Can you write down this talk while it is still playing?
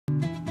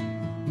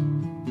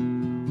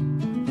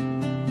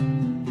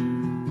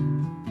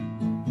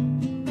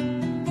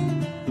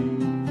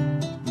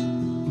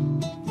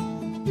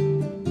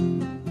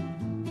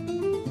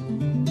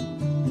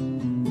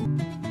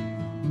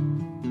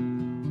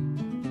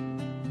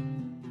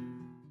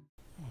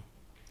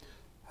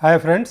Hi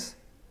friends,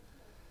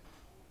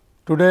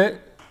 today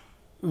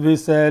we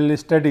shall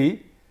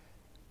study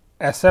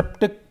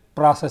aseptic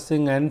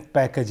processing and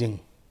packaging.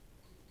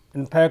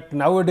 In fact,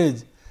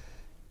 nowadays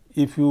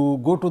if you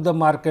go to the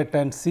market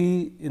and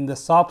see in the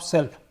shop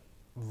shelf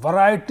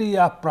variety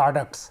of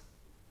products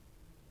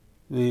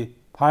we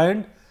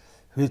find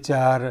which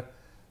are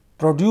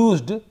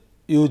produced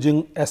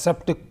using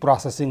aseptic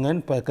processing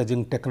and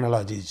packaging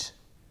technologies,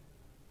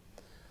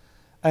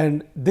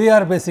 and they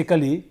are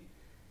basically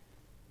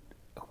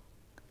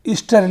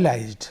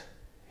sterilized,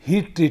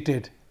 heat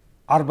treated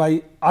or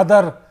by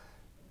other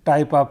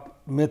type of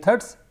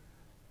methods,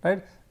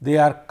 right. They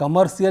are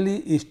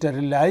commercially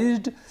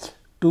sterilized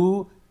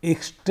to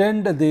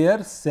extend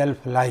their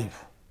shelf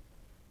life.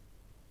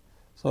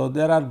 So,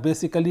 there are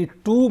basically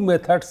two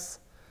methods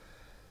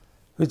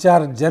which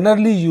are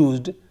generally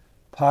used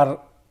for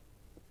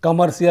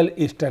commercial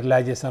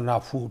sterilization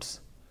of foods,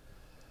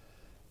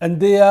 and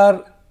they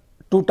are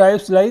two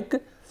types. Like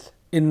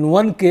in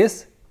one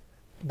case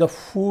the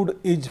food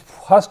is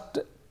first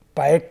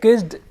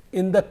packaged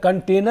in the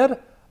container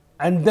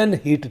and then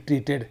heat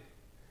treated.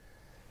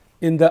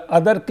 In the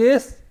other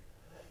case,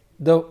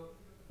 the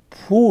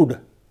food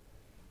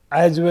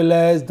as well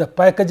as the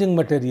packaging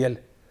material,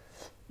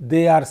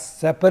 they are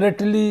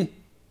separately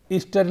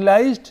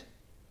sterilized,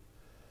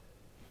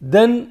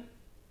 then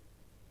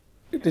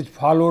it is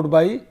followed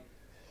by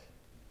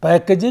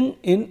packaging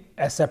in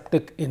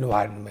aseptic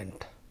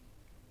environment.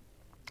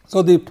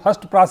 So, the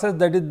first process,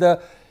 that is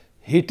the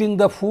heating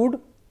the food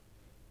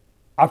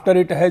after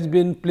it has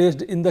been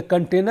placed in the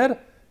container,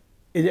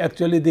 is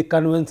actually the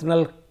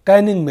conventional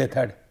canning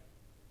method,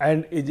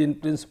 and is in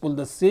principle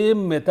the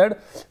same method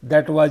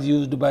that was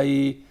used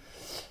by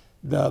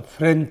the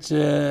French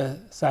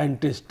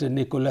scientist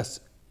Nicolas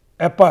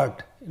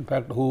Appert, in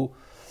fact, who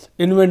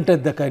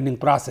invented the canning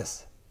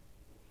process.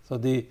 So,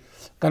 the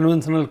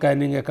conventional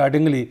canning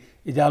accordingly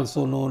is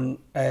also known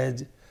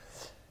as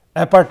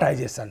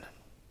appertization.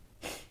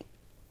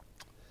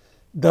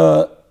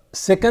 The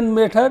second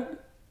method,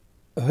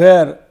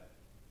 where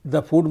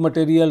the food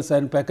materials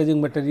and packaging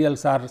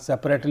materials are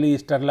separately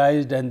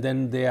sterilized and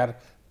then they are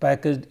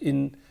packaged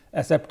in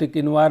aseptic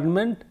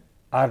environment,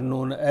 are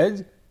known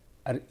as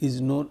or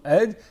is known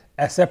as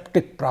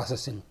aseptic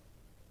processing.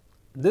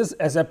 This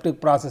aseptic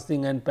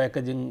processing and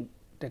packaging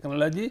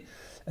technology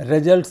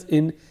results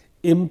in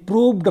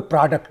improved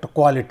product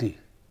quality,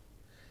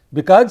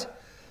 because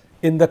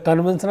in the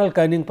conventional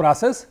canning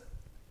process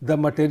the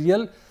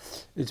material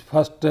is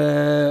first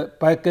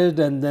packaged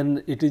and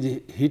then it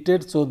is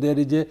heated. So, there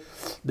is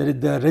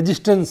the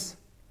resistance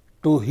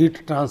to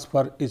heat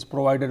transfer is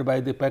provided by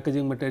the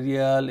packaging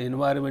material,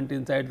 environment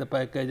inside the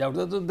package,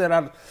 outside. So, there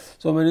are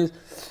so many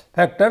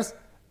factors,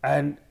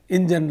 and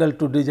in general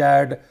to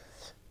desired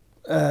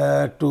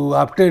to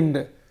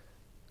obtain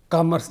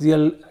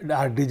commercial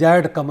or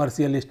desired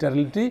commercial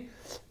sterility,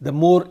 the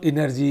more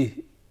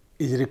energy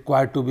is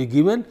required to be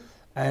given,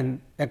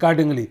 and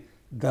accordingly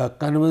the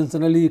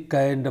conventionally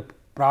canned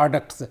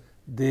products,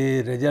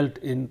 they result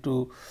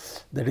into,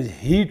 that is,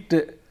 heat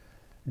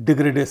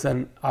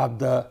degradation of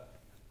the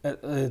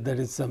there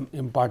is some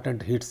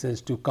important heat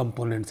sensitive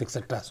components,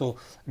 etc. So,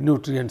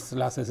 nutrients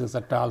losses,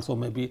 etc. also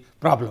may be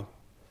problem,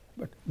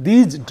 but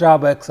these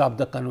drawbacks of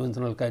the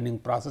conventional canning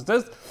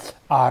processes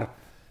are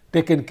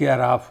taken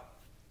care of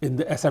in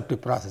the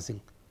aseptic processing,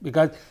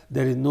 because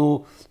there is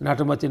not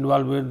much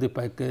involvement,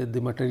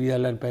 the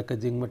material and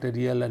packaging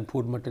material and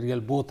food material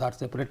both are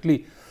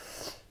separately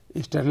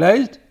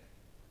sterilized.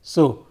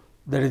 So,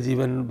 there is,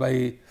 even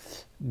by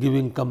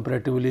giving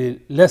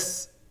comparatively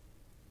less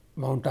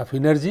amount of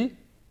energy,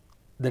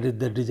 that is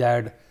the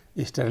desired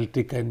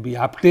sterility can be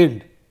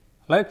obtained,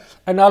 right.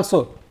 And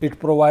also it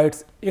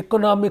provides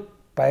economic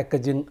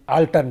packaging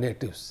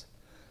alternatives,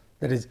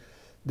 that is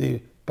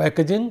the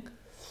packaging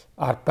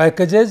or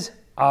packages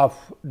of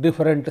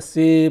different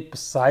shapes,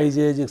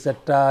 sizes,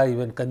 etc.,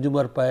 even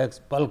consumer packs,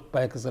 bulk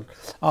packs,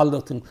 all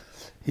those things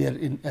here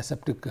in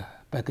aseptic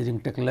packaging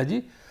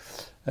technology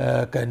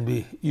can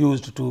be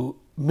used to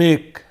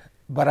make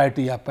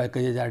variety of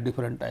packages or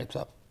different types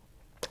of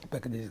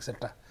packages,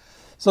 etc.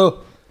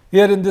 So,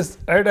 here in this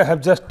slide I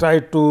have just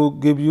tried to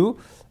give you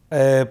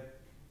a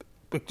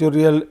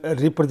pictorial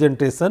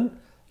representation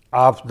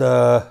of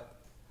the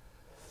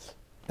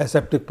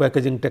aseptic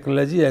packaging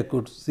technology. I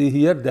could see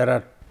here there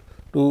are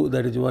two,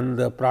 that is one,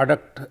 the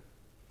product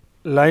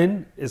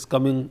line is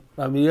coming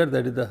from here,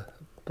 that is the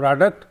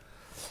product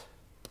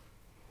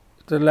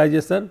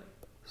sterilization.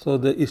 So,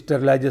 the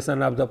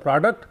sterilization of the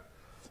product,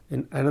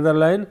 in another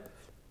line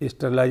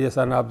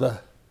sterilization of the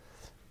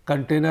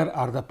container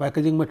or the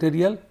packaging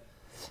material,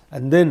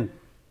 and then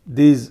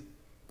these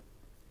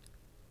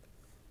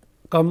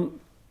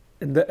come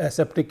in the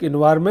aseptic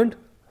environment,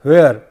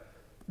 where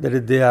that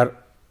is they are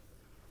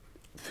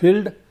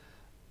filled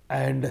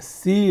and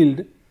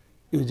sealed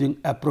using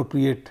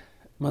appropriate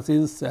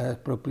machines,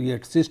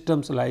 appropriate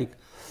systems like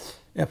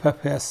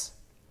FFS,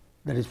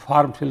 that is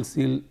form fill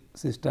seal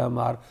system,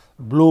 or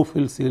blow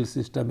fill seal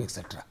system,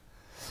 etc.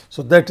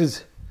 So, that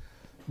is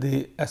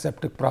the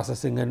aseptic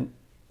processing and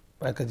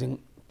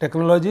packaging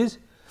technologies,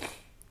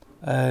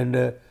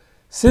 and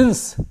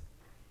since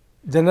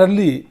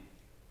generally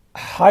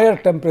higher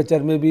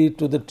temperature may be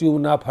to the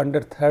tune of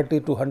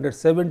 130 to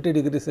 170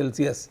 degrees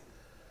Celsius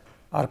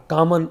are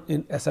common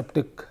in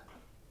aseptic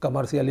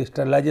commercial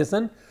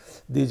sterilization.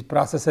 These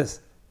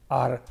processes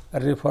are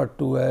referred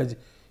to as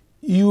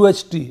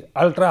UHT,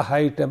 ultra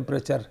high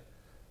temperature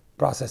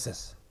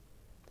processes,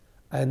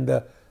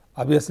 and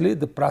obviously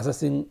the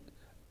processing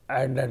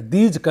and at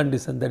these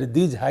conditions, that is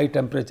these high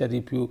temperature,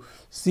 if you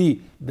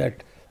see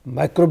that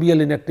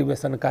microbial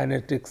inactivation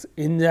kinetics,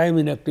 enzyme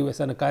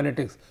inactivation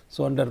kinetics.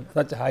 So, under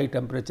such high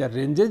temperature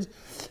ranges,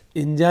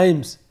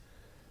 enzymes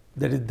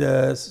that is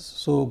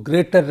the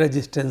greater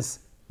resistance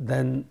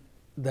than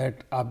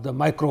that of the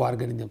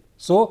microorganism.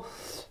 So,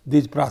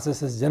 these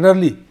processes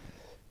generally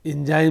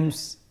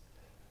enzymes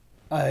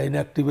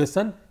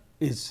inactivation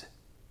is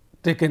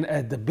taken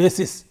as the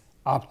basis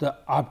of the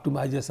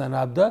optimization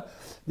of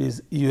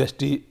these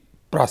UST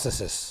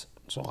processes,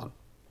 so on.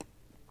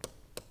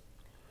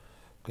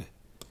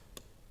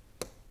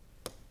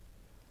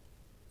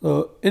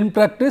 In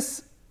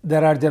practice,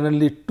 there are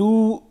generally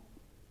two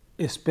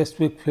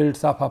specific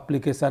fields of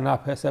application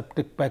of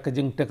aseptic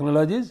packaging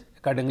technologies.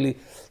 Accordingly,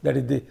 that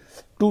is the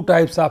two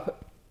types of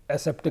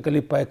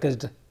aseptically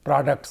packaged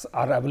products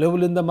are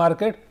available in the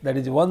market. That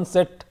is, one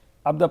set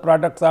of the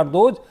products are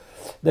those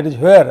that is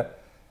where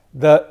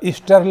the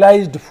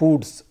sterilized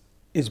foods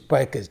is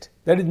packaged.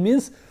 That is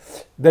means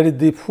that is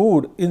the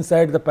food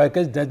inside the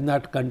package does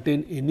not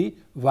contain any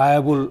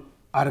viable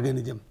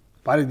organism.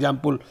 For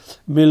example,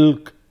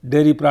 milk,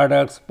 dairy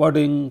products,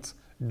 puddings,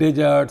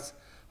 desserts,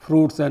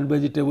 fruits and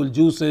vegetable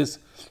juices,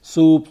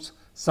 soups,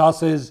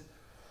 sauces,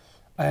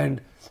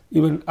 and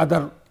even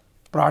other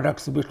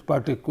products with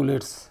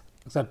particulates,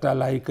 etc.,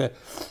 like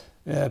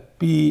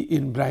pea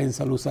in brine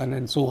solution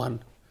and so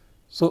on.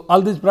 So,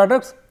 all these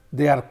products,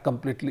 they are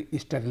completely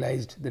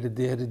sterilized, that is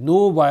there is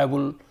no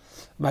viable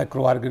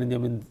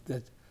microorganism in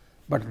that,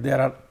 but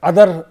there are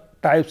other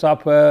types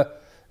of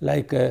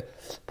like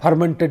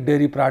fermented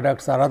dairy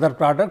products or other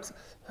products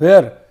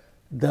where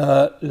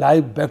the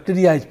live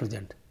bacteria is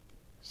present.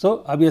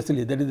 So,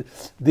 obviously, that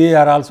is they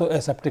are also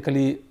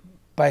aseptically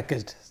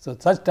packaged. So,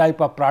 such type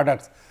of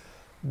products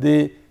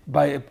they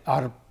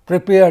are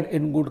prepared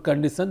in good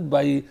condition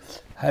by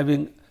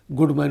having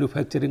good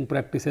manufacturing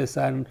practices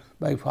and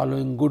by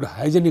following good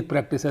hygienic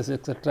practices,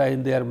 etc.,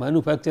 in their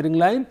manufacturing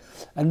line,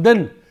 and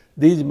then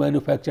these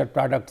manufactured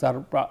products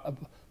are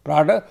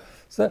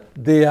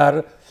they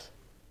are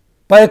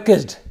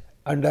packaged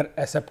under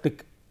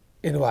aseptic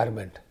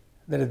environment,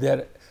 that is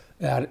there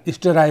are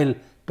sterile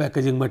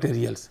packaging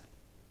materials.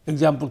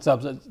 Examples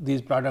of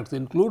these products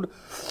include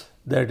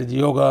that is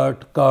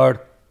yogurt, curd,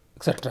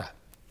 etc.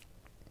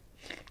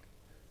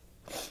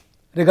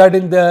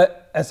 Regarding the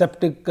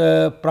aseptic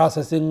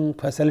processing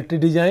facility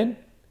design,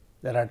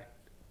 there are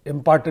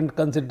important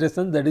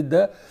considerations, that is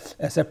the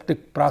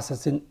aseptic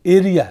processing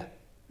area,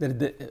 that is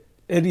the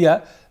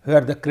area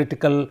where the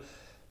critical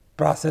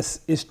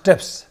process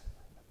steps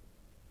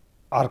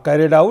are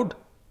carried out,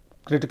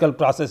 critical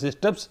process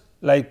steps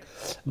like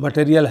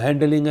material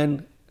handling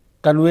and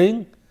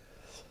conveying,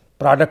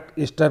 product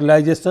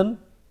sterilization,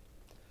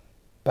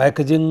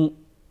 packaging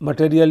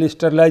material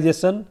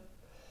sterilization,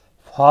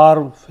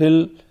 form,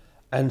 fill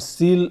and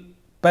seal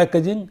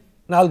packaging,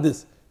 and all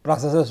these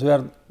processes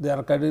where they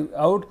are carried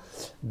out,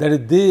 that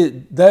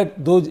is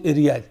those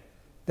areas,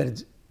 that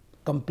is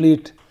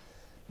complete,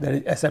 that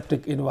is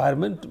aseptic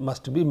environment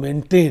must be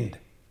maintained.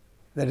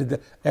 That is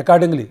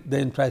accordingly the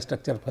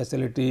infrastructure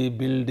facility,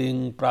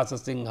 building,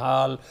 processing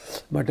hall,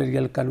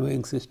 material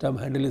conveying system,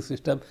 handling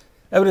system,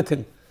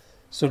 everything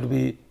should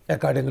be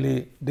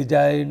accordingly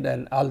designed,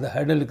 and all the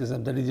handling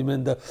system, that is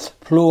even the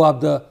flow of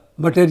the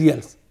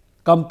materials,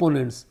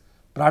 components,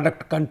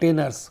 product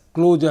containers,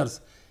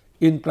 closures,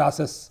 in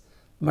process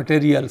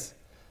materials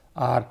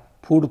or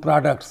food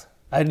products,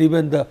 and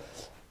even the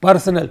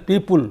personnel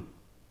people,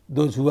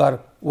 those who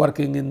are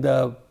working in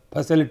the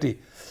facility,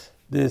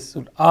 this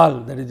should all,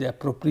 that is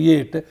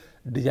appropriate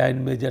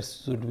design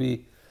measures should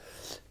be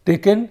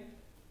taken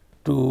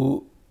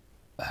to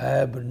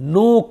have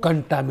no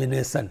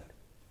contamination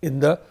in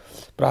the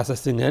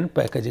processing and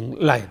packaging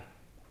line.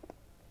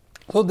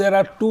 So, there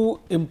are two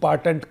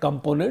important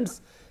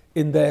components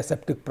in the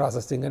aseptic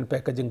processing and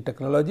packaging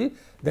technology,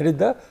 that is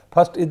the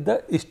first is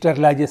the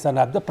sterilization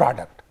of the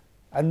product,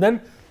 and then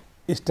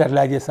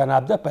sterilization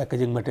of the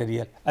packaging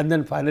material, and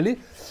then finally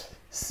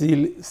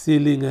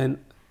sealing and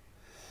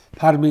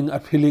forming or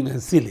filling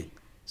and sealing.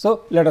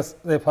 So, let us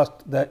say first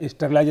the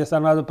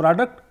sterilization of the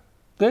product.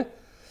 Okay.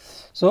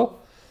 So,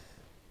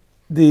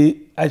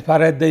 as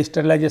far as the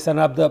sterilization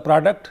of the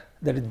product,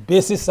 that is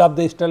basis of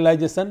the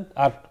sterilization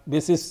or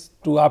basis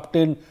to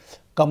obtain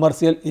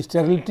commercial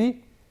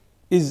sterility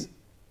is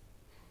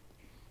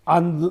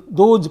on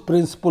those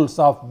principles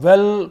of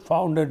well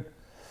founded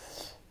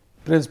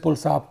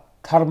principles of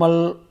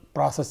thermal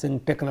processing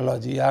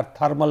technology or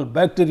thermal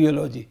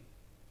bacteriology.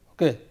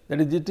 Okay.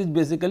 That is, it is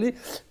basically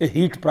a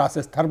heat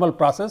process, thermal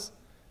process,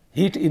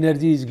 heat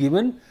energy is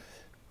given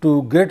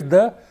to get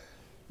the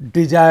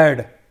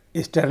desired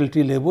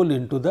sterility level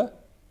into the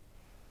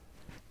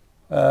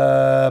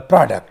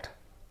product.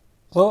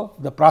 So,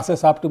 the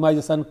process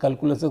optimization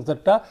calculations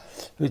etc.,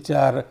 which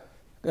are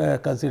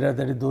considered,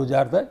 that is, those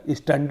are the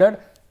standard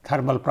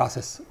thermal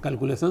process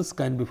calculations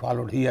can be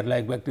followed here,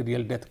 like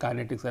bacterial death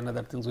kinetics and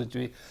other things which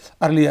we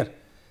earlier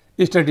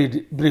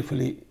studied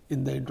briefly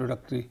in the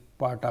introductory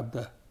part of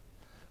the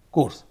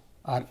course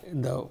or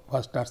in the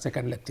first or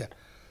second lecture.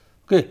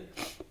 Okay.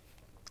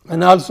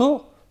 And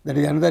also there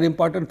is another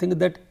important thing,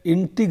 that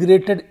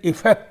integrated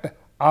effect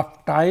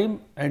of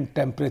time and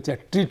temperature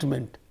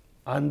treatment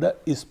on the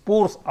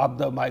spores of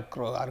the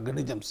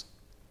microorganisms,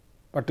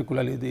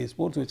 particularly the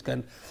spores which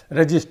can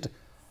resist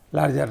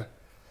larger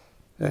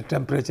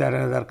temperature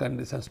and other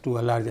conditions to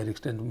a larger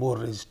extent, more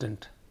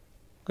resistant.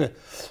 Okay.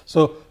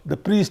 So, the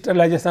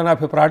pre-sterilization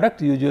of a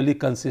product usually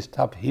consists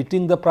of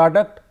heating the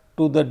product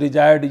to the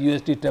desired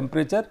UST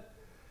temperature,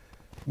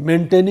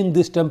 maintaining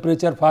this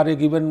temperature for a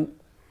given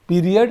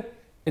period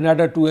in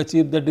order to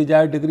achieve the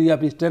desired degree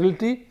of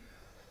sterility,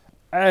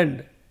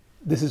 and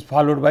this is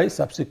followed by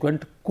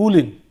subsequent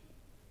cooling,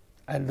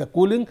 and the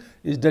cooling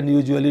is done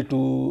usually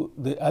to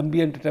the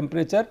ambient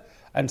temperature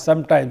and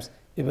sometimes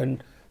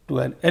even to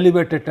an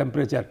elevated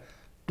temperature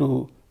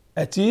to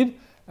achieve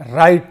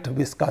right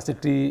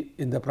viscosity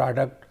in the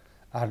product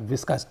or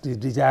viscosity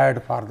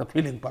desired for the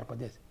filling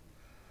purposes.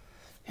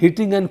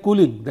 Heating and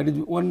cooling, that is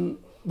one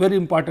very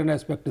important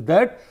aspect,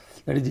 that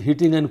is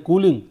heating and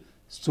cooling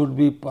should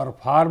be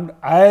performed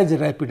as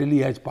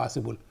rapidly as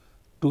possible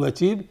to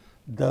achieve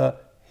the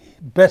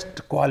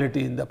best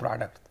quality in the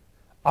product,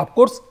 of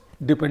course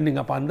depending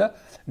upon the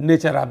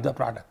nature of the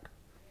product.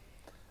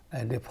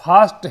 And a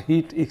fast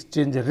heat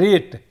exchange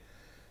rate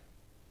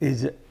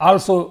is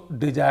also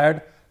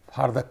desired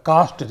for the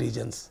cost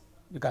regions,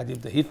 because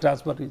if the heat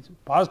transfer is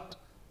fast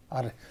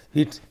or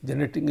heat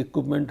generating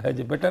equipment has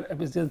a better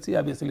efficiency,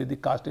 obviously the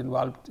cost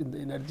involved in the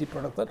energy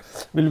production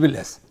will be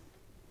less.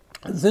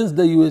 And since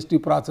the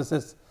UST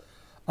processes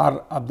are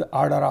of the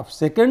order of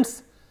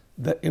seconds,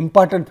 the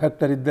important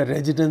factor is the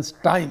residence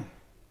time,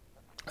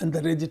 and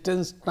the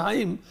residence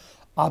time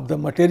of the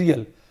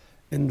material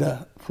in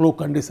the flow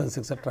conditions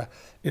etc.,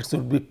 it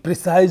should be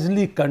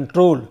precisely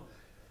controlled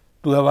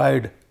to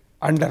avoid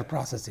under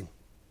processing.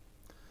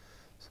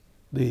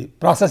 The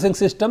processing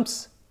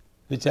systems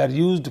which are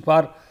used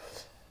for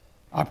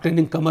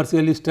obtaining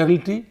commercial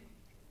sterility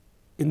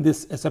in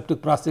this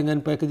aseptic processing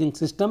and packaging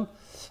system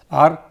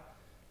are,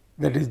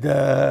 that is,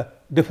 the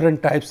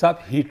different types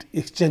of heat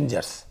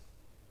exchangers,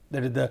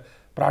 that is the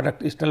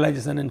product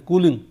sterilization and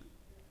cooling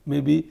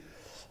may be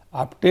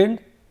obtained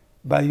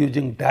by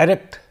using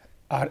direct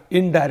or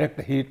indirect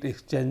heat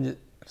exchange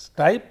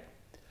type.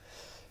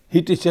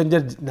 Heat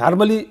exchangers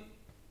normally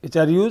which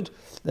are used,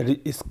 that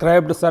is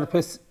scraped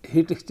surface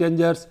heat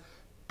exchangers,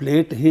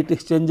 plate heat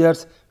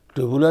exchangers,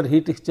 tubular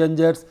heat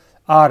exchangers,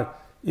 or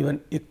even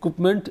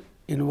equipment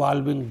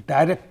involving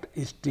direct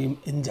steam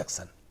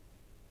injection.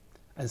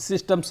 And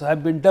systems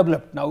have been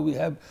developed. Now, we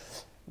have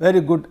very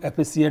good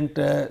efficient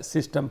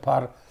system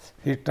for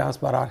heat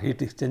transfer or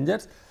heat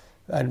exchangers,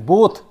 and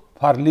both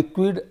for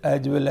liquid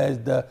as well as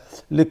the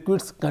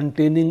liquids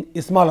containing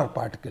smaller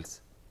particles.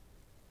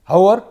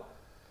 However,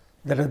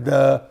 there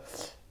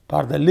is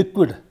for the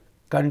liquid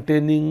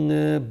containing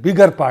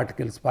bigger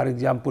particles, for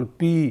example,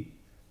 pea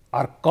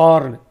or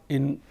corn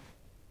in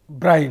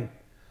brine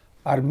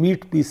or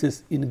meat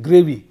pieces in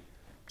gravy.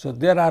 So,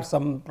 there are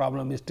some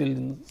problems still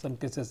in some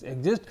cases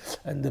exist,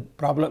 and the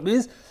problem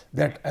is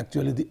that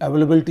actually the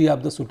availability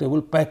of the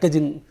suitable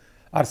packaging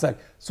or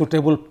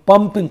suitable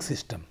pumping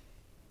system,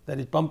 that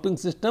is pumping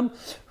system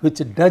which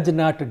does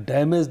not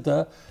damage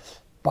the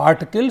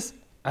particles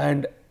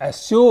and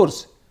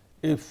assures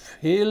a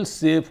fail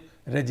safe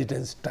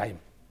residence time.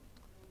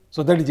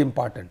 So, that is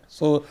important.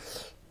 So,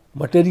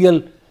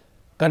 material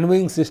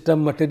conveying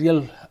system,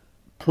 material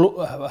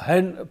flow,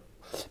 hand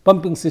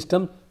pumping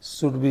system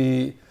should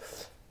be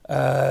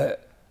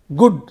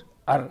good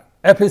or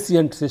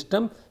efficient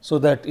system, so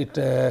that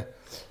it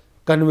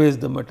conveys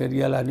the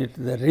material and it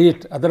the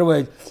rate.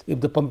 Otherwise, if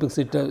the pumping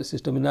system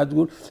is not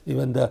good,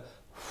 even the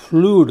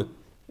fluid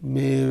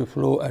may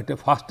flow at a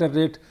faster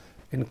rate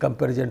in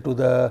comparison to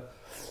the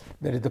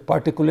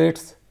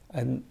particulates,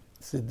 and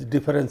so the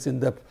difference in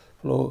the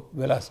flow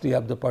velocity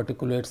of the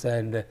particulates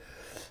and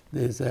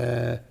these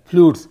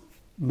fluids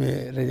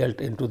may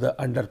result into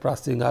the under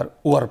processing or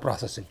over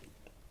processing.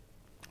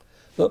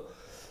 So,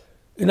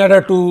 in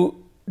order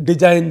to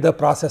design the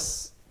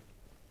process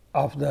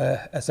of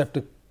the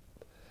aseptic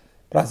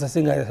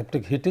processing or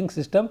aseptic heating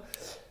system,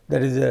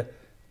 there is a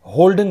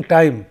holding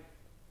time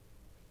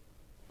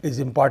is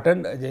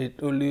important, as I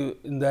told you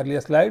in the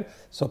earlier slide.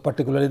 So,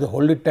 particularly the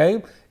holding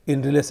time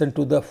in relation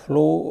to the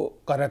flow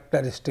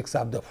characteristics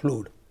of the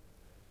fluid,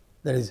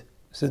 that is,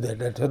 so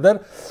that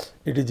whether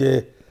it is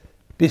a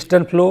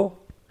piston flow,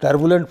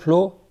 turbulent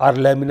flow or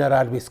laminar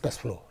or viscous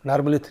flow.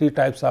 Normally, three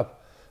types of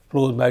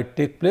flows might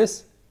take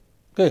place.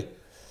 Okay.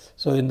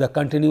 So, in the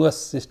continuous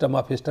system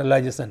of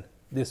sterilization,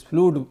 this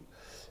fluid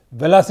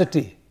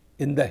velocity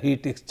in the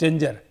heat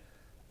exchanger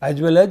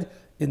as well as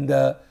in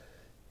the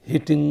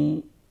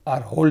heating or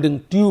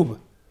holding tube,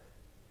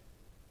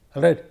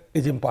 right,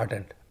 is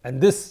important,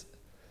 and this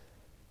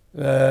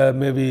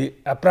may be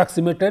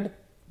approximated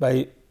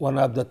by one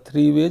of the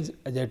three ways,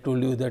 as I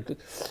told you, that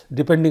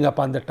depending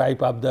upon the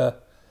type of the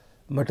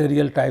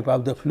material, type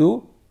of the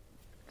fluid,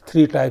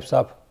 three types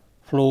of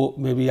flow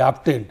may be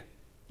obtained.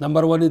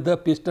 Number one is the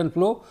piston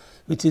flow,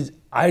 which is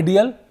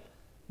ideal,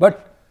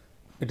 but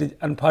it is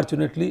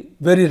unfortunately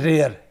very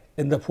rare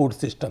in the food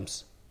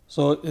systems.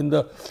 So, in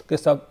the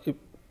case of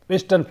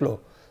piston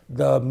flow,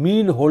 the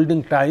mean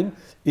holding time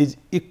is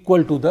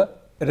equal to the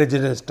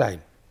residence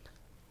time,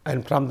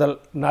 and from the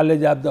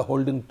knowledge of the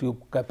holding tube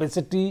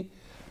capacity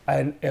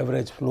and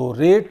average flow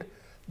rate,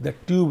 the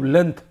tube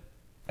length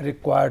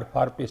required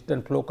for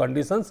piston flow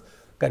conditions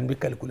can be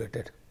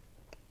calculated.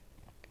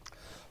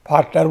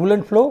 For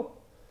turbulent flow,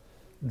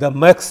 the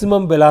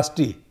maximum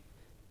velocity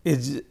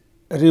is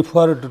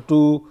referred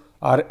to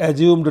or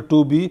assumed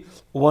to be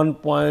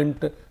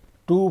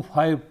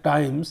 1.25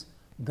 times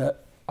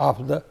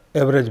of the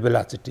average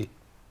velocity,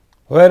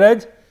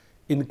 whereas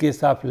in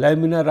case of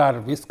laminar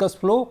or viscous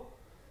flow,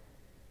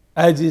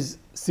 as is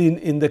seen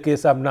in the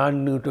case of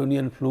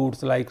non-Newtonian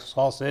fluids like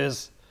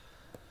sauces,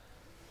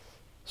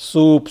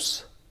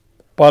 soups,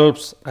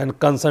 pulps and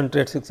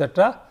concentrates,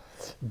 etc.,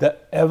 the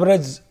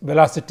average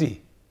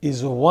velocity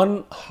is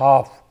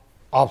 1/2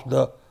 of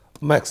the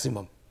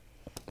maximum,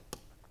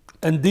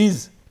 and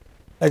these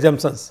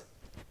assumptions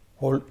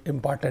hold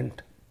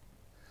importance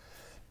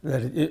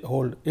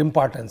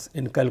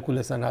in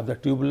calculation of the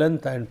tube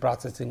length and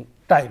processing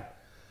time.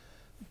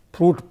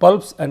 Fruit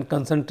pulps and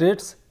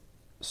concentrates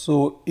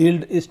show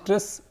yield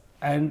stress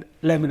and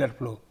laminar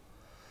flow,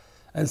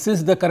 and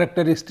since the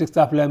characteristics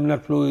of laminar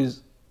flow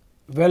is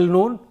well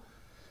known,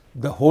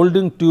 the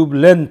holding tube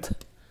length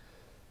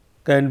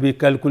can be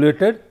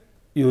calculated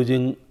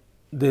using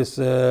this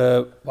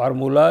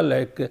formula,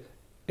 like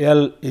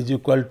L is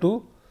equal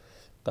to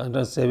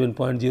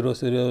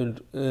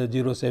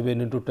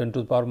 7.0007 into 10 to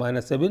the power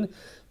minus 7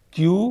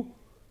 Q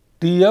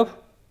T F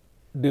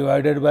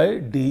divided by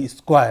D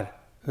square,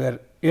 where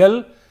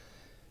L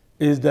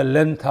is the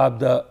length of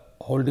the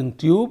holding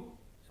tube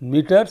in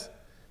meters,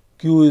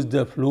 Q is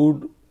the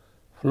fluid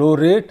flow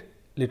rate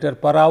liter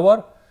per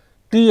hour,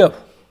 T F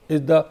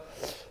is the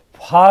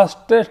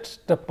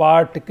fastest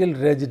particle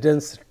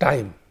residence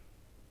time,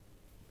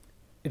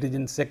 it is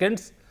in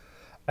seconds,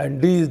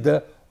 and D is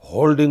the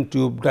holding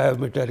tube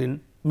diameter in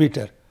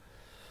meter.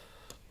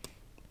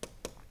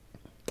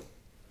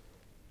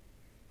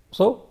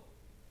 So,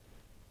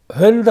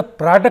 when the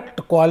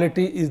product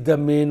quality is the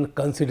main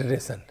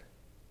consideration,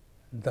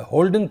 the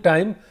holding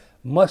time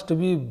must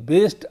be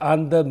based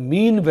on the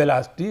mean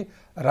velocity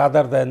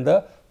rather than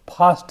the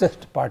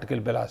fastest particle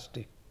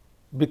velocity,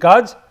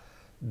 because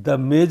the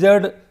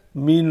measured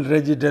mean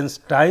residence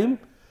time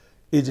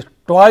is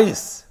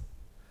twice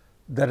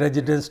the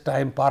residence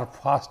time for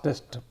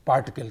fastest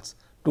particles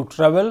to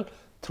travel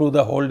through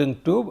the holding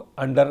tube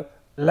under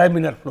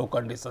laminar flow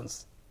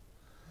conditions.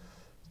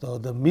 So,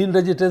 the mean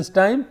residence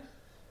time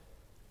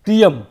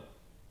T m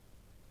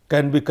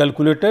can be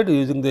calculated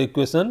using the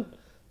equation,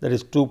 that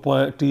is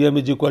T m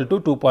is equal to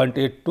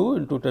 2.82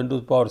 into 10 to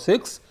the power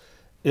 6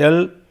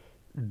 L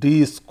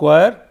D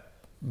square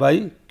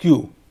by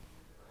Q.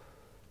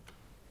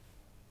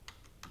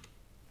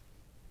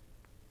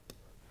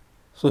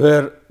 So,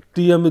 here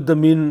T m is the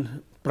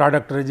mean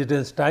product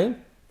residence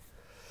time,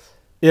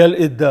 L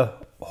is the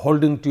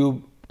holding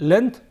tube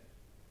length,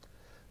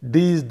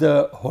 D is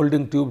the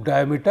holding tube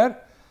diameter,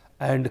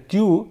 and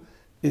Q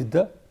is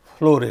the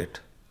flow rate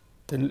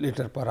in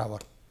liter per hour.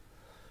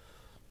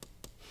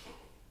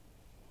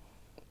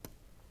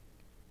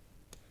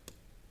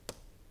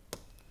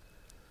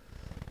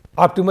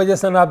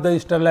 Optimization of the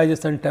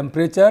sterilization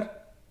temperature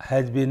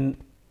has been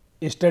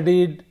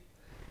studied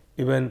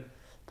even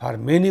for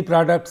many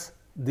products.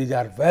 These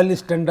are well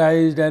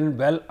standardized and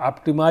well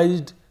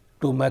optimized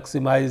to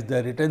maximize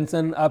the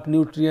retention of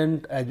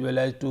nutrient as well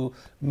as to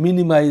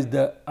minimize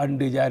the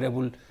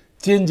undesirable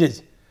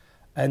changes,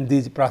 and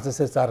these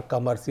processes are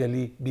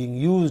commercially being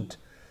used,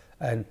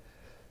 and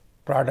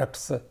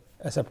products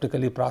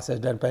aseptically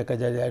processed and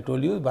packaged, as I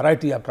told you,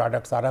 variety of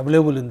products are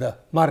available in the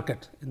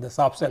market in the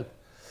shop shelf.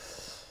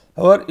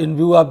 However, in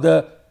view of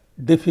the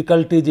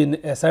difficulties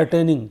in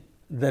ascertaining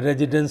the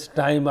residence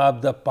time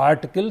of the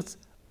particles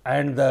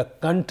and the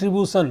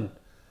contribution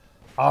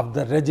of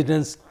the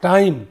residence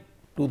time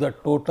to the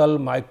total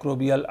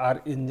microbial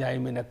or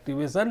enzyme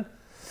inactivation,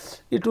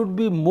 it would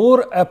be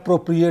more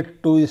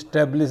appropriate to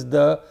establish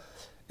the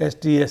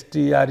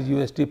STST or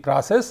UST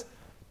process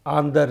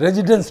on the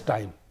residence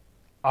time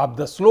of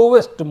the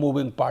slowest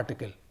moving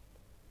particle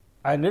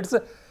and its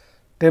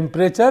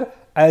temperature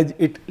as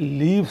it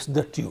leaves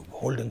the tube,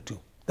 holding tube.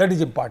 That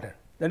is important.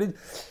 That is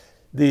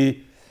the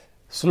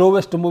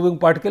slowest moving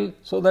particle.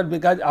 So, that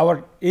because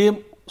our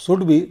aim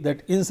should be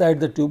that inside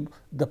the tube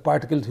the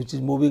particles which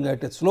is moving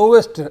at a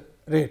slowest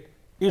rate,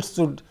 it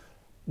should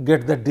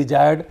get the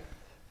desired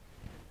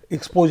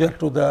exposure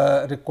to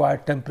the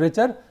required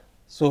temperature,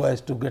 so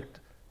as to get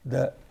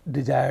the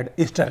desired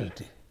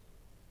sterility.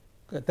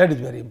 Okay, that is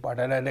very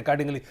important, and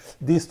accordingly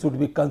these should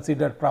be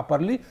considered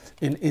properly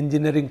in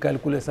engineering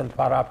calculation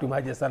for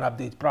optimization of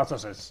these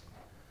processes.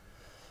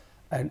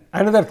 And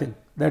another thing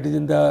that is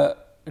in the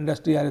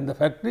industry or in the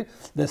factory,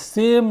 the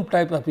same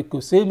type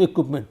of same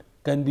equipment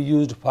can be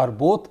used for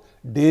both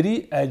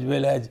dairy as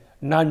well as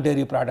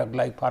non-dairy product,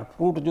 like for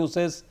fruit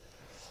juices,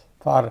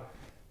 for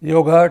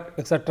yogurt,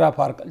 etc.,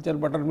 for cultured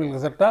buttermilk,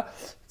 etc.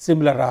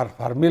 Similar are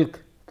for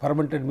milk,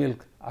 fermented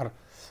milk, or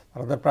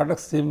other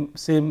products,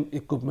 same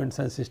equipments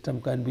and system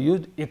can be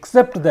used,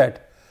 except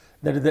that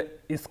is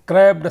the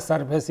scrapped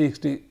surface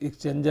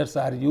exchangers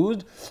are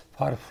used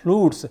for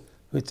fluids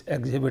which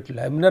exhibit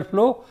laminar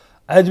flow,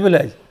 as well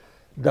as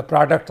the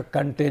product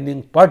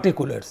containing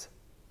particulates,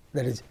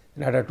 that is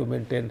in order to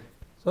maintain.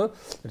 So,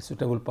 a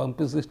suitable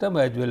pumping system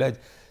as well as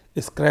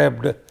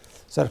scrapped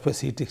surface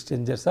heat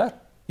exchangers are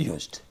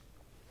used.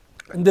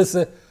 In this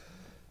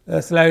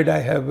slide I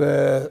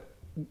have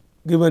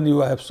given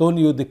you, I have shown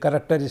you the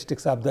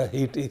characteristics of the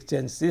heat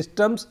exchange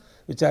systems,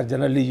 which are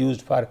generally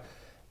used for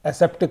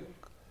aseptic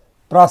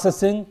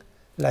processing,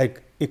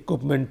 like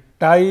equipment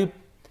type,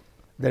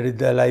 that is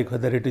the like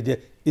whether it is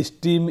a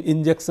steam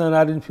injection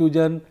or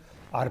infusion,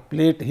 or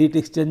plate heat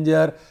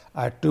exchanger,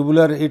 or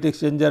tubular heat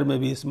exchanger,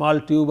 maybe small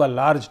tube or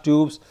large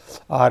tubes,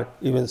 or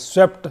even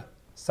swept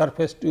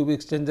surface tube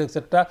exchanger,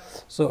 etc.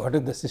 So, what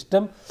is the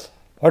system?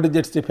 What is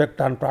its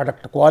effect on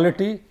product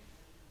quality,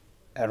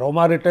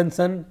 aroma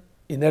retention,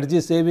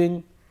 energy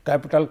saving,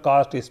 capital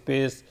cost,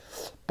 space,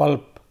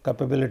 pulp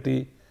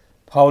capability,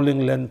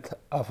 fouling length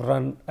of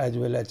run as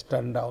well as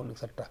turn down,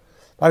 etc.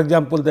 For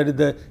example, that is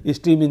the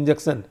steam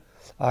injection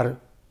or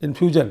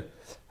infusion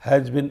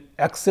has been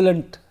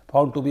excellent,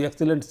 found to be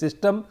excellent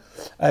system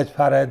as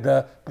far as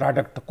the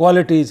product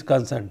quality is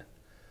concerned.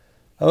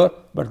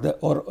 But the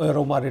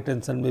aroma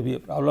retention may be a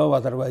problem,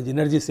 otherwise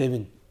energy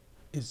saving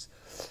is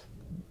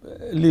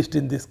least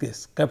in this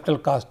case. Capital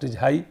cost is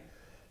high,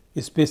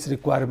 space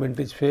requirement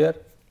is fair,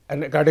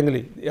 and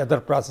accordingly the other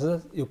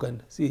processes you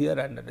can see here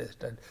and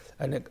understand.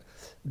 And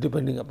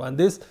depending upon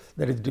this,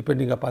 that is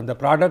depending upon the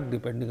product,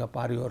 depending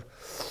upon your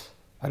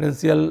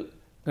financial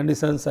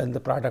conditions and the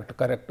product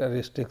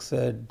characteristics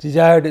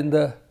desired in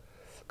the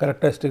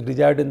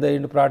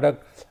end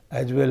product,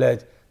 as well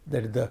as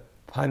that is the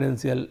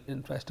financial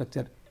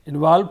infrastructure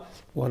involved,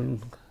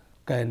 one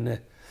can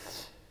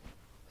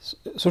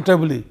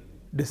suitably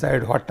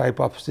decide what type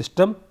of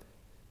system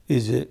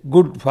is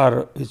good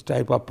for each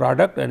type of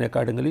product, and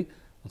accordingly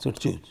should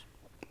choose.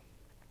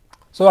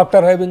 So,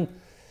 after having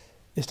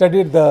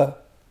studied the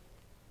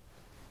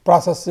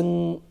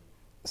processing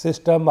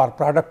system or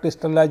product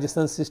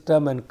sterilization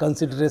system and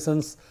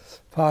considerations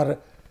for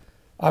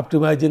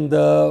optimizing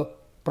the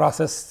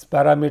process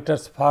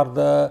parameters for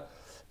the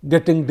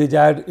getting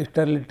desired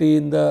sterility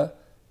in the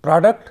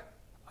product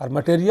or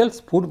materials,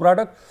 food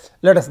product,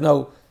 let us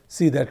now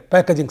see that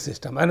packaging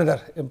system,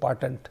 another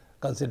important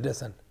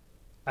consideration,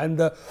 and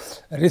the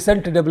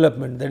recent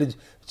development, that is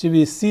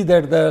we see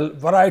that the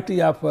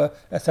variety of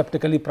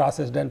aseptically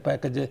processed and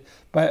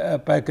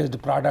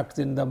packaged products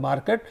in the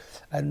market,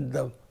 and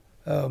the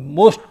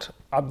most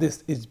of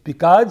this is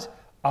because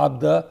of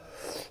the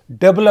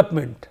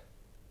development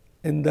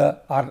in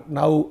the or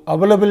now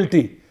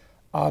availability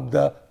of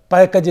the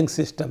packaging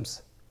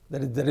systems.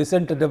 That is the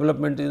recent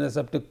development in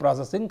aseptic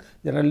processing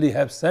generally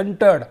have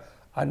centered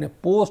on a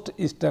post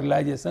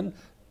sterilization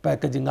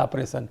packaging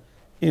operation.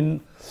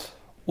 In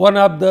one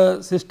of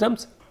the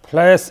systems,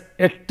 flash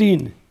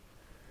 18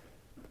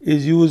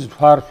 is used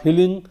for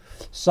filling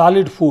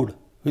solid food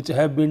which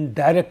have been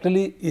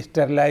directly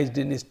sterilized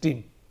in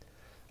steam.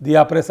 The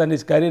operation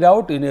is carried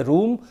out in a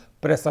room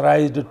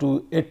pressurized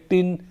to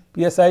 18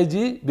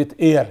 psig with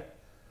air.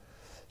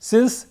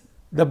 Since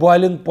the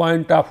boiling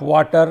point of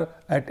water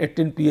at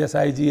 18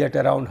 psig at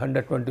around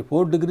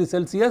 124 degrees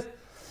Celsius,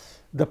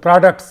 the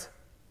products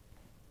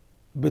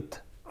with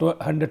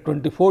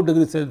 124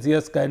 degrees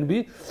Celsius can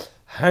be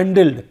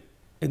handled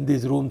in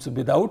these rooms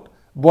without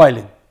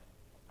boiling.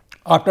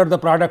 After the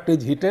product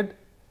is heated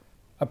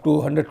up to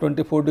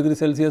 124 degrees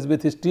Celsius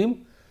with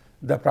steam,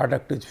 the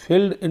product is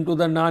filled into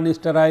the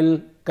non-sterile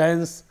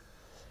cans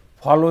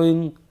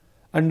following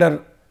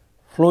under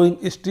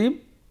flowing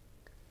steam,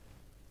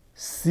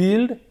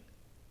 sealed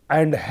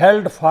and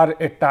held for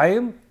a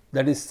time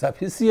that is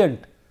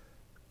sufficient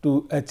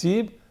to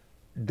achieve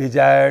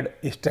desired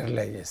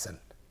sterilization.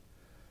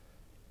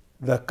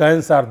 The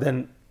cans are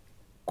then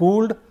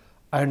cooled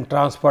and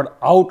transferred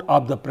out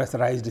of the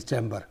pressurized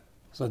chamber.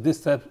 So,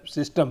 this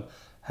system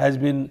has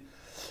been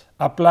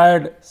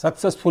applied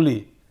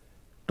successfully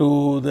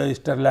to the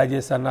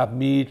sterilization of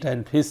meat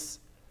and fish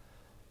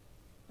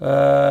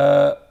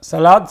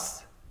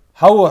salads.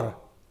 However,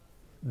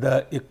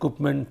 the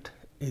equipment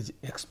is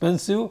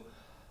expensive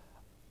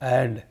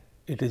and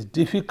it is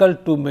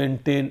difficult to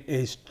maintain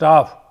a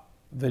staff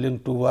willing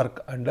to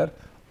work under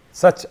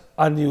such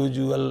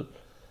unusual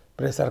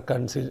pressure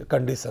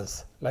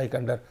conditions, like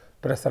under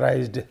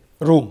pressurized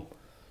room.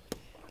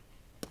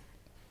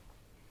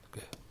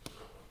 Okay.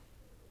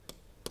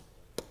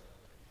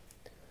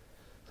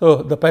 So,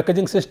 the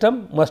packaging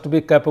system must be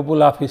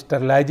capable of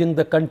sterilizing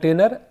the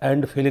container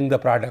and filling the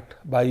product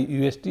by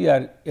UST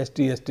or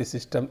STST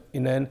system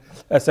in an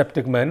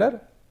aseptic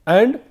manner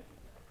and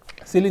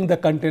sealing the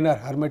container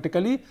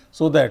hermetically,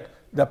 so that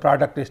the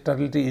product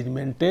sterility is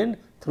maintained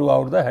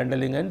throughout the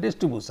handling and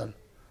distribution.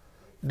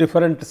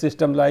 Different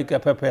systems like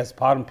FFS,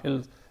 farm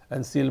fills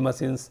and seal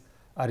machines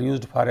are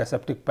used for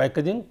aseptic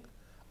packaging,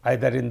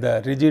 either in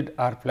the rigid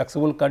or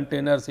flexible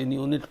containers in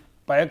unit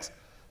packs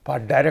for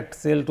direct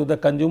sale to the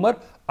consumer,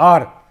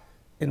 or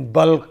in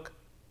bulk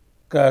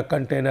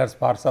containers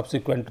for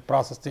subsequent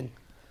processing,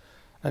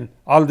 and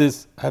all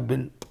these have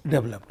been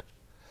developed.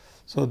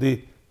 So,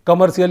 the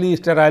commercially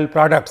sterile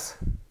products,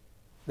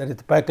 that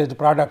is packaged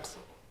products,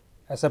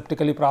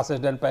 aseptically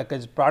processed and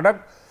packaged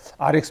product,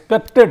 are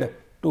expected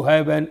to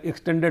have an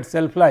extended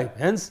shelf life.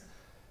 Hence,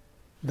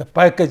 the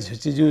package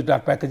which is used or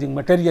packaging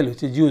material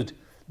which is used,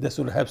 they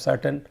should have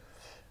certain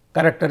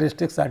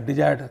characteristics or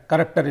desired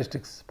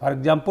characteristics. For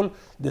example,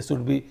 they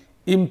should be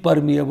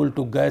impermeable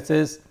to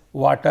gases,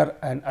 water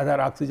and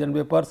other oxygen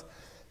vapors.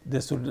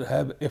 They should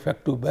have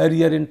effective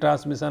barrier in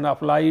transmission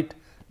of light.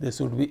 They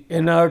should be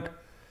inert.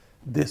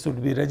 They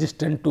should be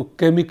resistant to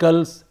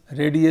chemicals,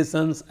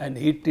 radiations and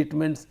heat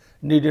treatments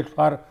needed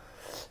for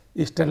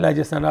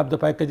sterilization of the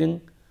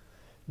packaging.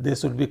 They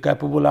should be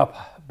capable of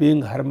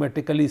being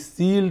hermetically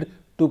sealed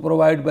to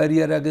provide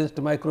barrier against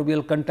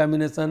microbial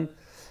contamination.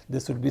 They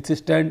should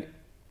withstand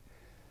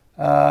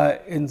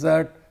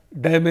insect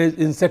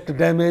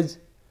damage,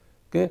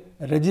 okay,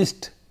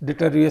 resist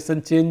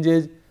deterioration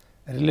changes,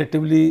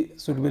 relatively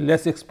should be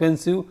less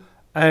expensive,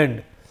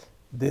 and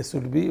they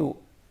should be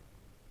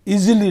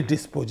easily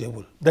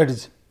disposable, that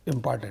is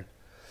important.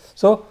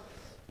 So,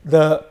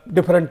 the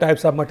different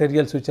types of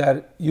materials which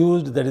are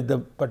used, that is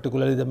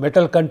particularly the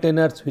metal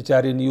containers which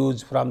are in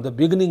use from the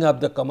beginning of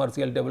the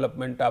commercial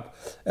development of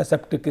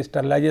aseptic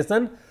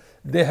sterilization,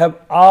 they have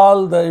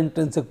all the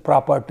intrinsic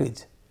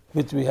properties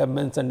which we have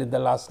mentioned in the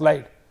last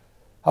slide.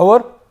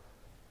 However,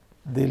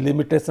 the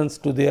limitations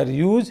to their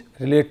use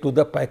relate to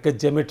the package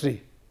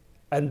geometry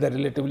and the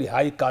relatively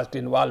high cost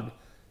involved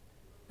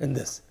in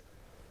this.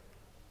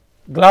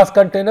 Glass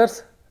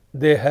containers,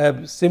 they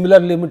have similar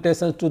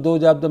limitations to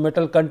those of the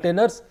metal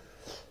containers,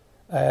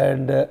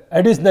 and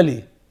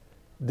additionally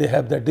they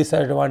have the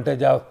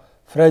disadvantage of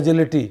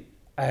fragility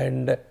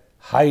and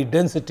high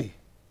density.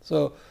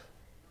 So,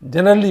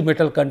 generally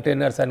metal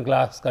containers and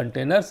glass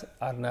containers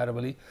are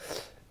normally,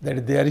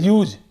 that their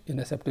use in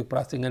aseptic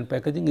processing and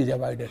packaging is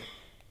avoided.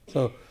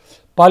 So,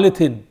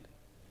 polythene,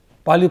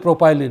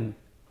 polypropylene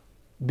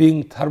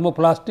being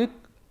thermoplastic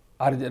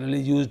are generally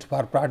used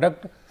for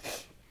product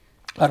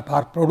or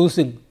for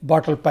producing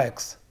bottle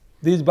packs.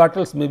 These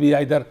bottles may be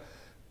either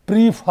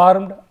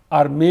pre-formed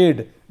or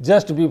made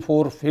just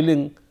before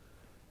filling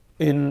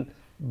in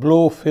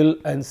blow, fill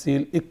and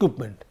seal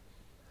equipment.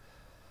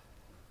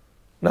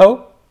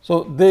 Now,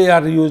 so they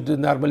are used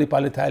normally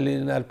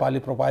polyethylene or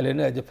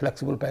polypropylene as a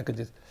flexible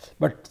packages,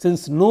 but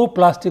since no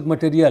plastic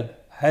material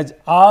has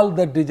all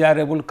the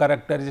desirable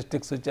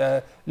characteristics which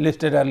are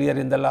listed earlier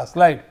in the last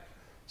slide.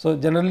 So,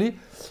 generally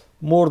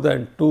more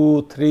than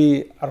 2,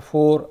 3 or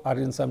 4 or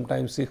in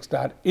sometimes 6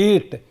 or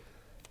 8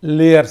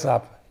 layers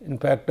of, in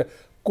fact,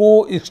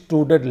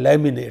 co-extruded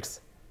laminates,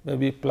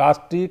 maybe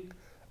plastic,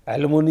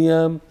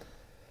 aluminum,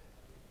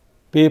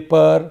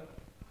 paper,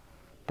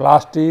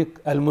 plastic,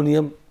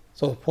 aluminum.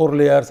 So, 4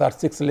 layers or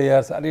 6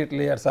 layers or 8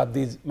 layers of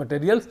these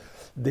materials,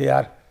 they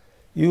are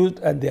used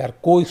and they are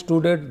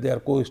co-extruded. Their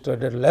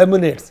co-extruded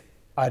laminates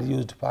are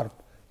used for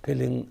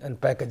filling and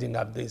packaging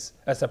of these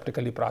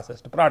aseptically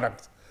processed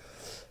products.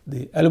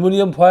 The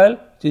aluminum foil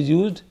which is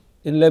used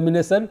in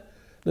lamination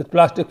with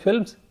plastic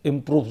films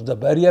improves the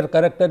barrier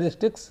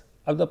characteristics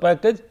of the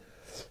package.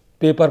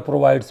 Paper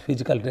provides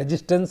physical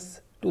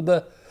resistance to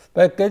the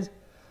package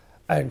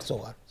and so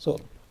on. So,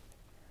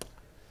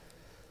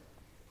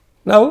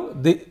 now,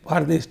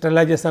 for the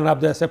sterilization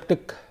of the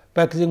aseptic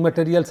packaging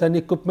materials and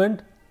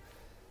equipment,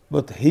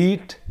 both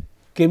heat,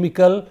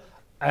 chemical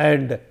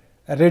and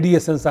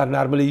radiations are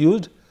normally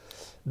used.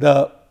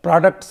 The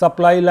product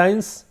supply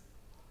lines,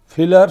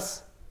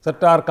 fillers,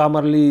 etc., are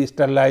commonly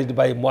sterilized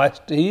by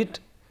moist heat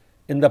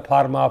in the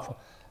form of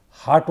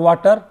hot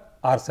water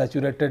or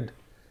saturated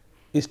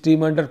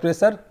steam under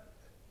pressure.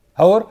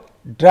 However,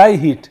 dry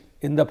heat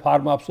in the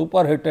form of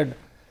superheated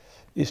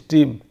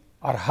steam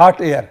or hot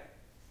air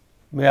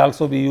may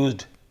also be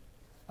used,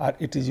 or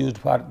it is used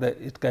for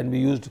the, it can be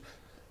used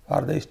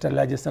for the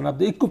sterilization of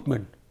the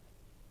equipment.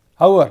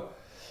 However,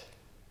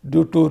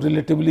 due to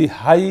relatively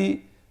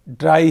high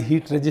dry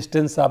heat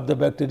resistance of the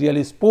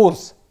bacterial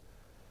spores,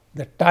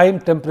 the time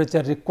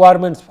temperature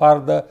requirements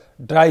for the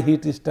dry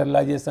heat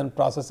sterilization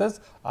processes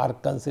are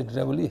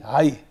considerably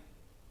high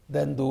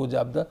than those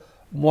of the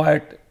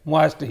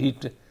moist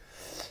heat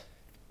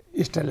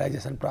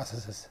sterilization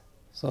processes.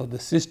 So, the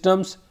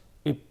systems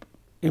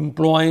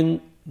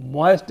employing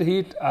moist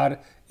heat are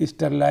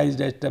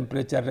sterilized at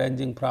temperature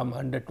ranging from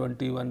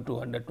 121 to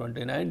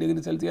 129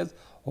 degrees Celsius,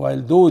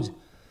 while those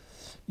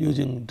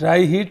using dry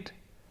heat,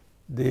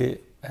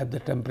 they have the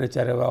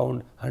temperature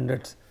around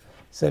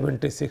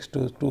 76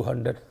 to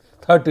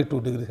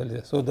 232 degrees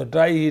Celsius. So, the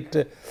dry heat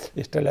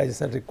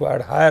sterilization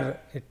required higher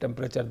heat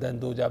temperature than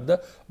those of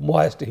the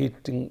moist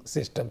heating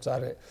systems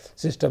or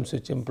systems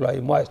which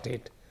employ moist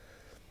heat.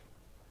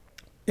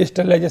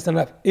 Sterilization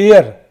of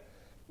air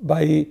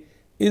by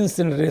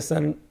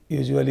incineration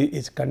usually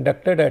is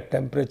conducted at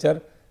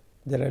temperature,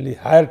 generally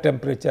higher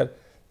temperature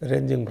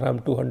ranging from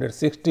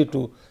 260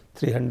 to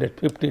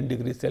 315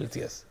 degrees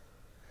Celsius.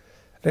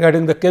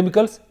 Regarding the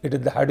chemicals, it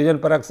is the hydrogen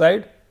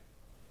peroxide,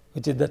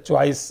 which is the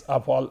choice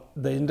of all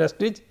the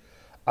industries.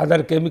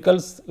 Other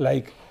chemicals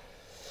like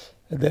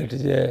that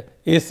is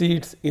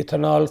acids,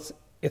 ethanols,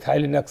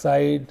 ethylene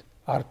oxide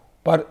or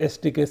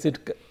peracetic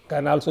acid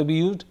can also be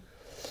used.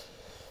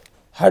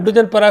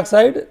 Hydrogen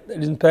peroxide,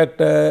 in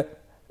fact,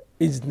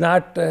 is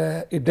not,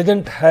 it does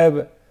not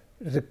have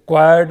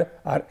required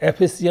or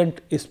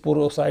efficient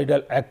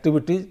sporocidal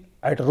activities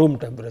at room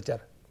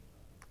temperature.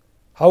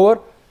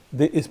 However,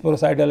 the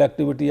sporocidal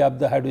activity of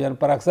the hydrogen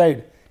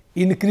peroxide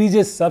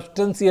increases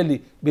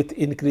substantially with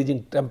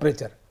increasing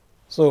temperature.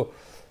 So,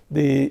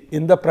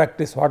 in the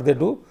practice what they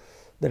do,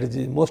 that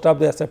is most of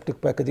the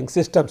aseptic packaging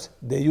systems,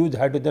 they use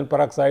hydrogen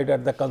peroxide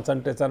at the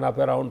concentration of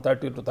around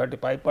 30 to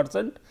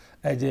 35%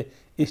 as a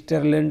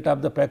sterilant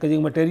of the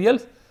packaging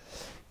materials,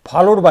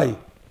 followed by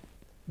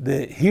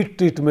the heat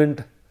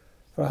treatment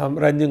from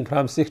ranging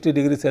from 60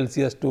 degrees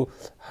Celsius to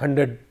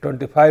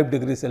 125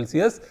 degrees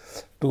Celsius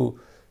to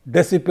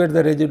dissipate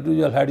the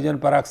residual hydrogen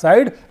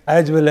peroxide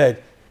as well as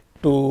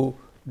to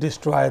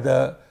destroy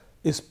the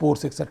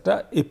spores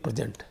etc. if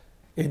present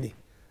any.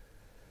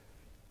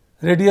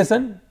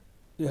 Radiation,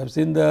 you have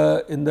seen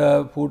in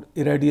the food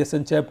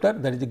irradiation chapter,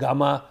 that is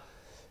gamma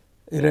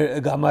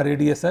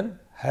radiation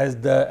has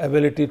the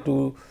ability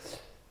to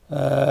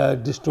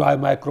destroy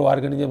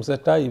microorganisms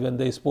etc., even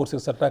the spores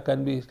etc.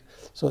 can be.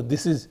 So,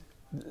 this is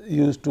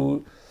used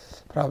to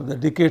from the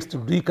decades to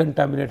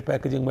decontaminate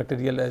packaging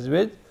material as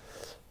well.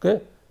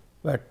 Okay.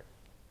 But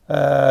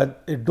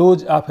a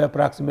dose of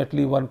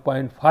approximately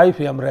 1.5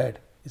 mrad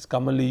is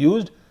commonly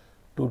used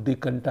to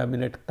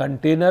decontaminate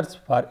containers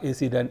for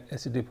acid and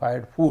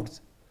acidified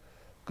foods.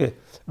 Okay.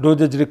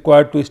 Dosage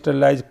required to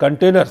sterilize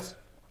containers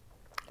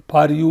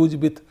for use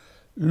with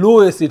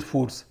low acid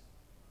foods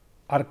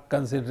are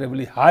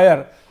considerably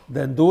higher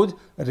than those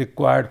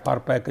required for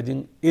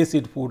packaging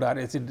acid food or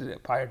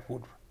acidified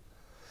food.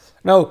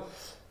 Now,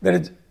 there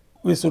is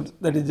we should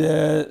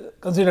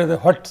consider the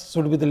what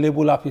should be the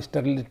level of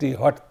sterility,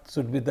 what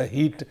should be the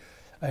heat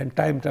and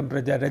time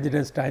temperature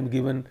residence time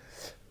given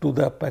to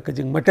the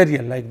packaging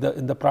material, like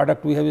in the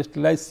product we have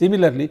sterilized.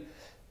 Similarly,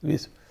 we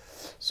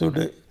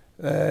should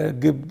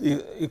give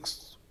the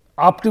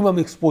optimum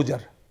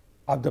exposure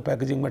of the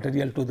packaging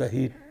material to the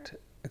heat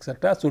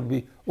etc. should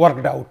be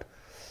worked out.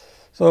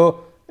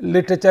 So,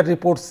 literature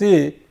reports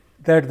say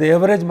that the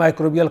average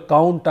microbial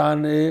count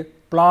on a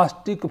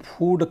plastic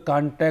food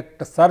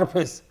contact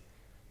surface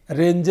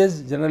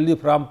ranges generally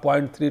from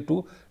 0.3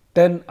 to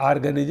 10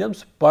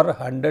 organisms per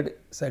 100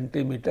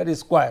 centimeter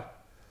square.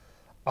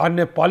 On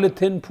a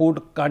polythene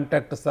food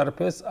contact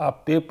surface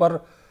of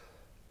paper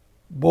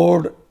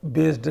board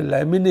based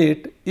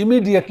laminate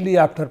immediately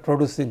after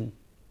producing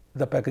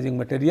the packaging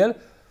material,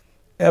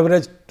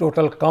 average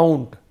total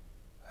count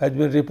has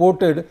been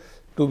reported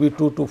to be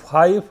 2 to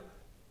 5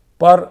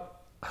 per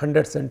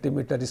 100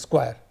 centimeter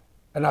square,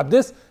 and of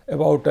this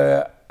about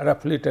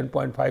roughly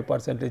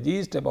 10.5% is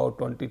yeast, about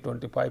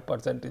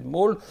 20-25% is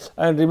mold,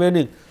 and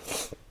remaining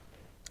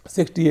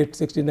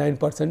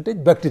 68-69% is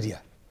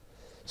bacteria.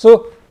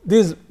 So,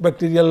 these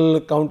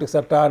bacterial count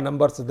etc.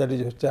 numbers that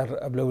is which are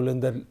available in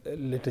the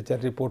literature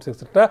reports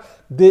etc.,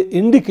 they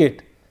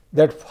indicate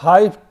that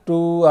 5 to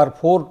or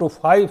 4 to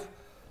 5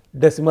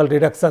 decimal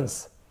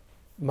reductions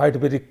might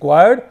be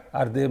required,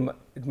 or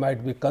it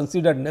might be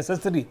considered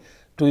necessary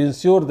to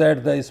ensure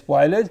that the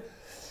spoilage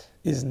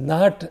is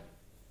not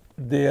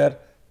there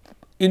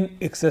in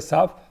excess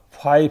of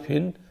 5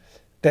 in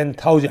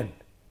 10,000.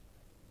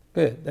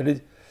 Okay, that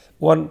is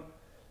 1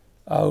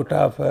 out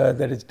of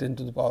that is 10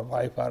 to the power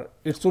 5, or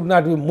it should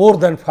not be more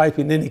than 5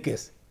 in any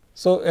case.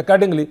 So,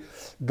 accordingly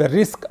the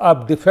risk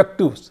of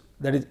defectives,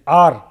 that is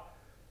R,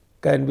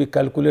 can be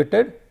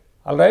calculated,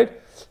 all right,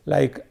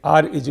 like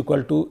R is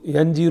equal to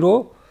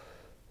N0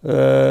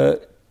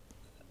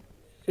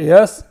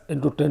 S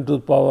into 10 to the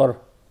power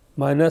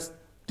minus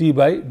T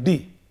by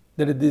D.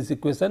 That is, this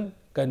equation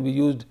can be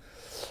used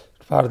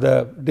for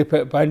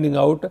the finding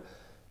out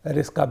a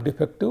risk of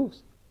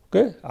defectives.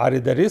 Okay. R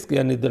is the risk,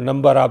 N is the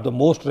number of the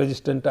most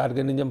resistant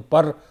organism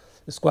per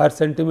square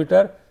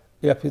centimeter,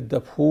 F is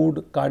the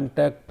food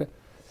contact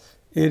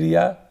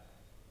area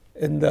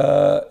in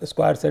the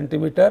square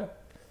centimeter,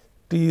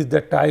 T is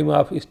the time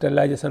of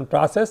sterilization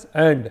process,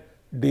 and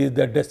D is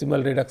the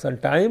decimal reduction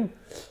time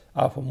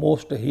of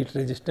most heat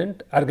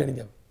resistant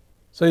organism.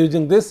 So,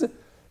 using this,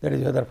 that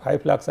is whether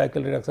 5 log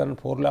cycle reduction,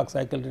 4 log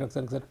cycle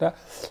reduction etc.,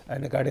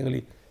 and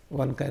accordingly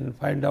one can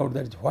find out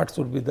that what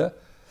should be the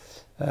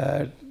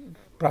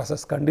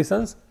process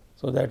conditions,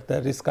 so that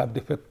the risk of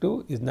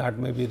defective is not,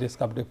 maybe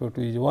risk of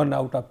defective is 1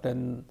 out of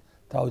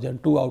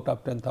 1000, 2 out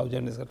of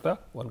 10,000, etc.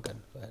 one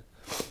can find.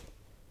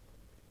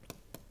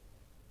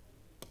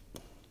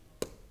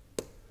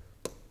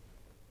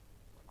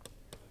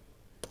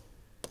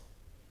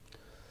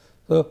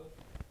 So,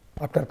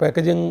 after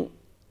packaging,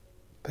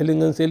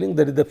 filling and sealing,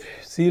 there is the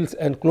seals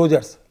and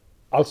closures,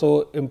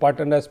 also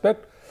important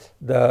aspect.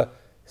 The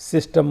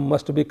system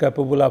must be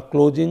capable of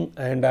closing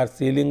and or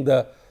sealing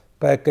the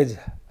package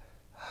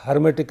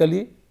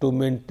hermetically to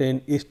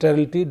maintain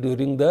sterility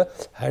during the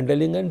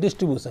handling and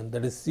distribution,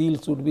 that is, seal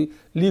should be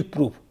leak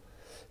proof.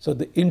 So,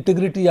 the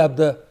integrity of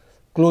the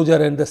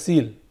closure and the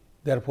seal,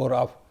 therefore,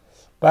 of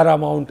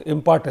paramount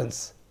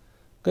importance.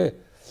 Okay.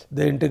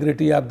 The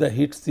integrity of the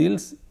heat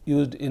seals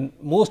used in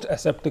most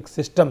aseptic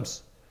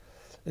systems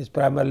is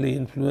primarily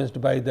influenced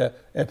by the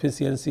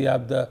efficiency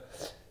of the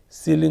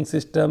sealing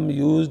system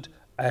used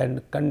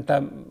and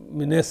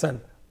contamination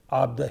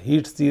of the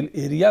heat seal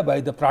area by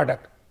the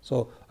product.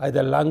 So,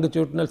 either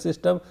longitudinal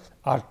system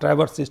or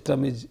traverse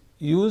system is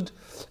used.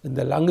 In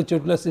the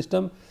longitudinal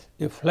system,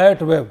 a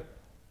flat web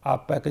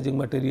of packaging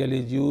material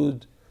is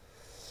used,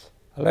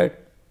 right,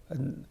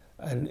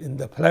 and in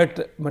the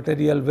flat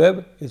material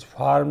web is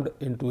formed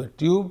into a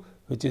tube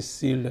which is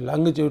sealed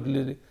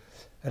longitudinally,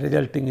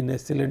 resulting in a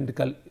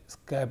cylindrical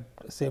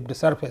shaped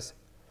surface.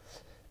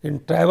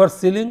 In traverse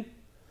sealing,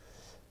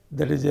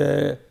 there is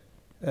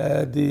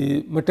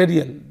the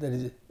material that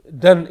is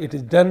done, it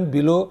is done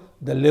below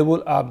the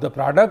level of the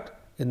product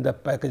in the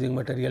packaging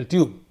material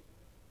tube.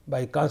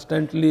 By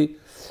constantly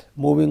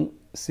moving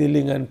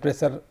sealing and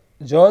pressure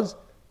jaws,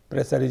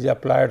 pressure is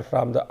applied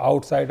from the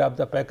outside of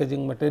the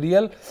packaging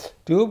material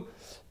tube,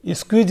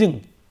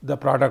 squeezing the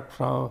product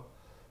from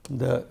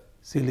the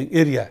sealing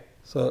area.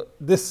 So,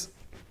 this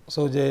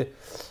shows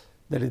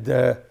that is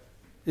the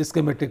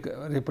schematic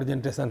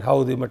representation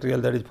how the material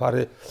that is for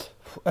a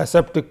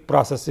aseptic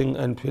processing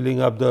and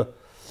filling of the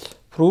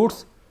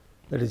fruits,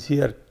 that is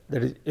here,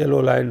 that is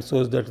yellow line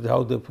shows that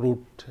how the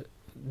fruit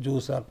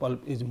juice or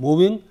pulp is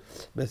moving.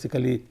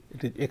 Basically,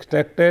 it is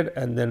extracted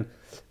and then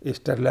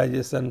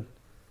sterilization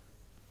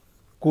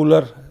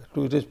cooler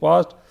to it is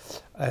passed,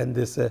 and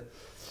this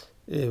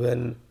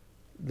even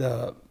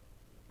the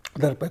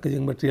other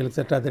packaging material,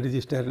 etc., that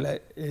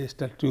is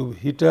ster tube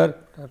heater.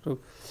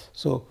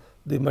 So,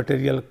 the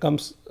material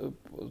comes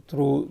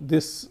through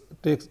this,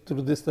 takes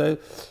through this side,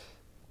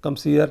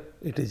 comes here,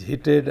 it is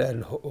heated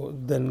and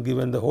then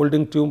given the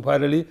holding tube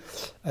finally,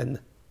 and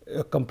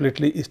a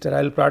completely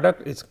sterile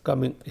product is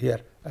coming here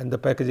and the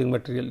packaging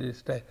material is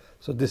sterile.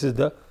 So, this is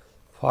the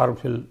form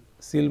fill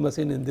seal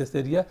machine. In this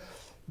area,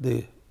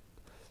 the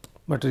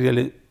material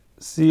is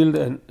sealed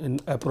and in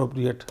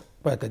appropriate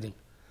packaging.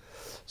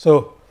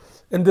 So,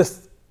 in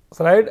this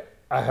slide,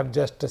 I have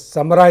just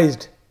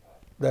summarized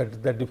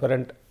that the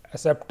different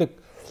aseptic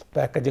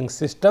packaging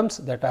systems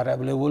that are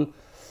available,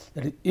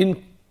 that is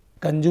in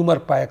consumer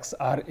packs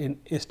or in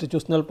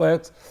institutional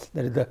packs,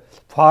 that is the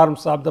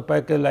forms of the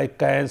package like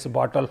cans,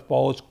 bottles,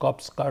 pouch,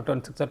 cups,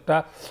 cartons,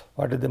 etc.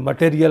 What is the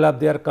material of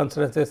their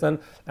concentration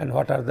and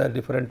what are the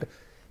different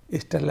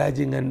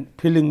sterilizing and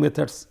filling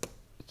methods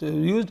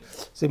used.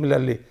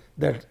 Similarly,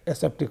 that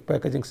aseptic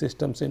packaging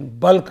systems in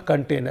bulk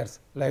containers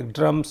like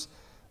drums,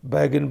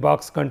 bag in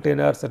box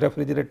containers,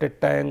 refrigerated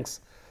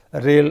tanks,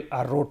 rail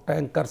or road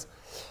tankers,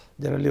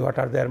 generally what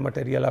are their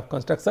material of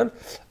construction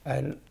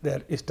and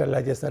their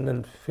sterilization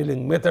and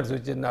filling methods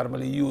which is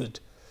normally used.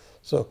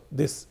 So,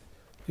 this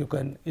you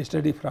can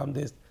study from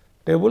these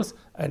tables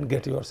and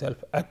get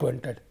yourself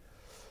acquainted.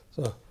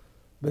 So,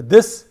 with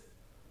this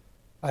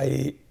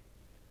I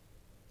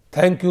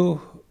thank you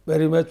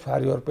very much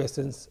for your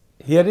patience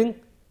hearing.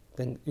 I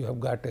think you have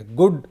got a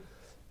good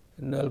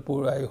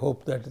input. I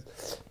hope that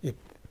if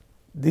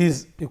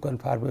these you can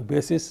form a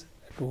basis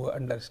to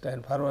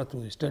understand further,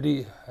 to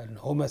study and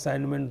home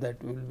assignment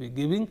that we will be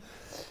giving,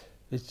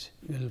 which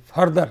will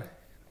further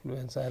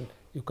influence, and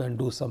you can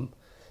do some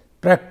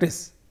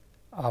practice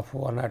of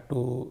one or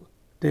two,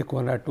 take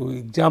one or two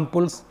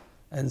examples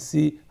and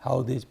see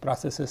how these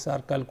processes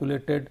are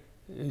calculated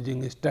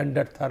using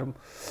standard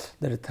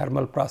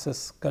thermal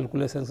process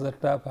calculations,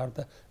 etc., for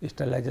the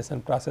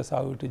sterilization process,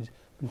 how it is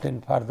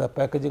done for the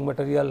packaging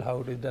material, how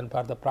it is done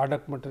for the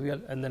product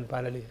material, and then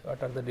finally,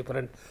 what are the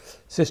different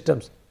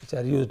systems which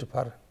are used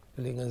for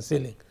filling and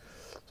sealing.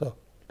 So,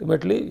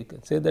 ultimately you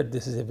can say that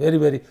this is a very,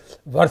 very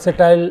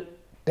versatile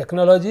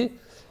technology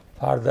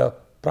for the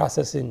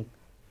processing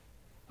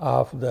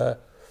of the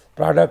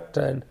product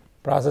and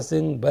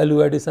processing,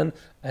 value addition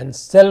and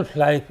shelf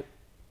life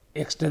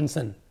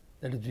extension,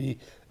 that is we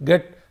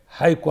get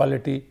high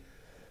quality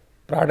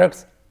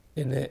products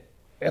in a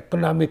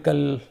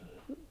economical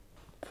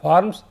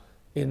forms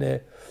in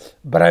a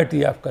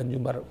variety of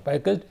consumer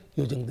package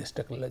using this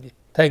technology.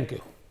 Thank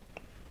you.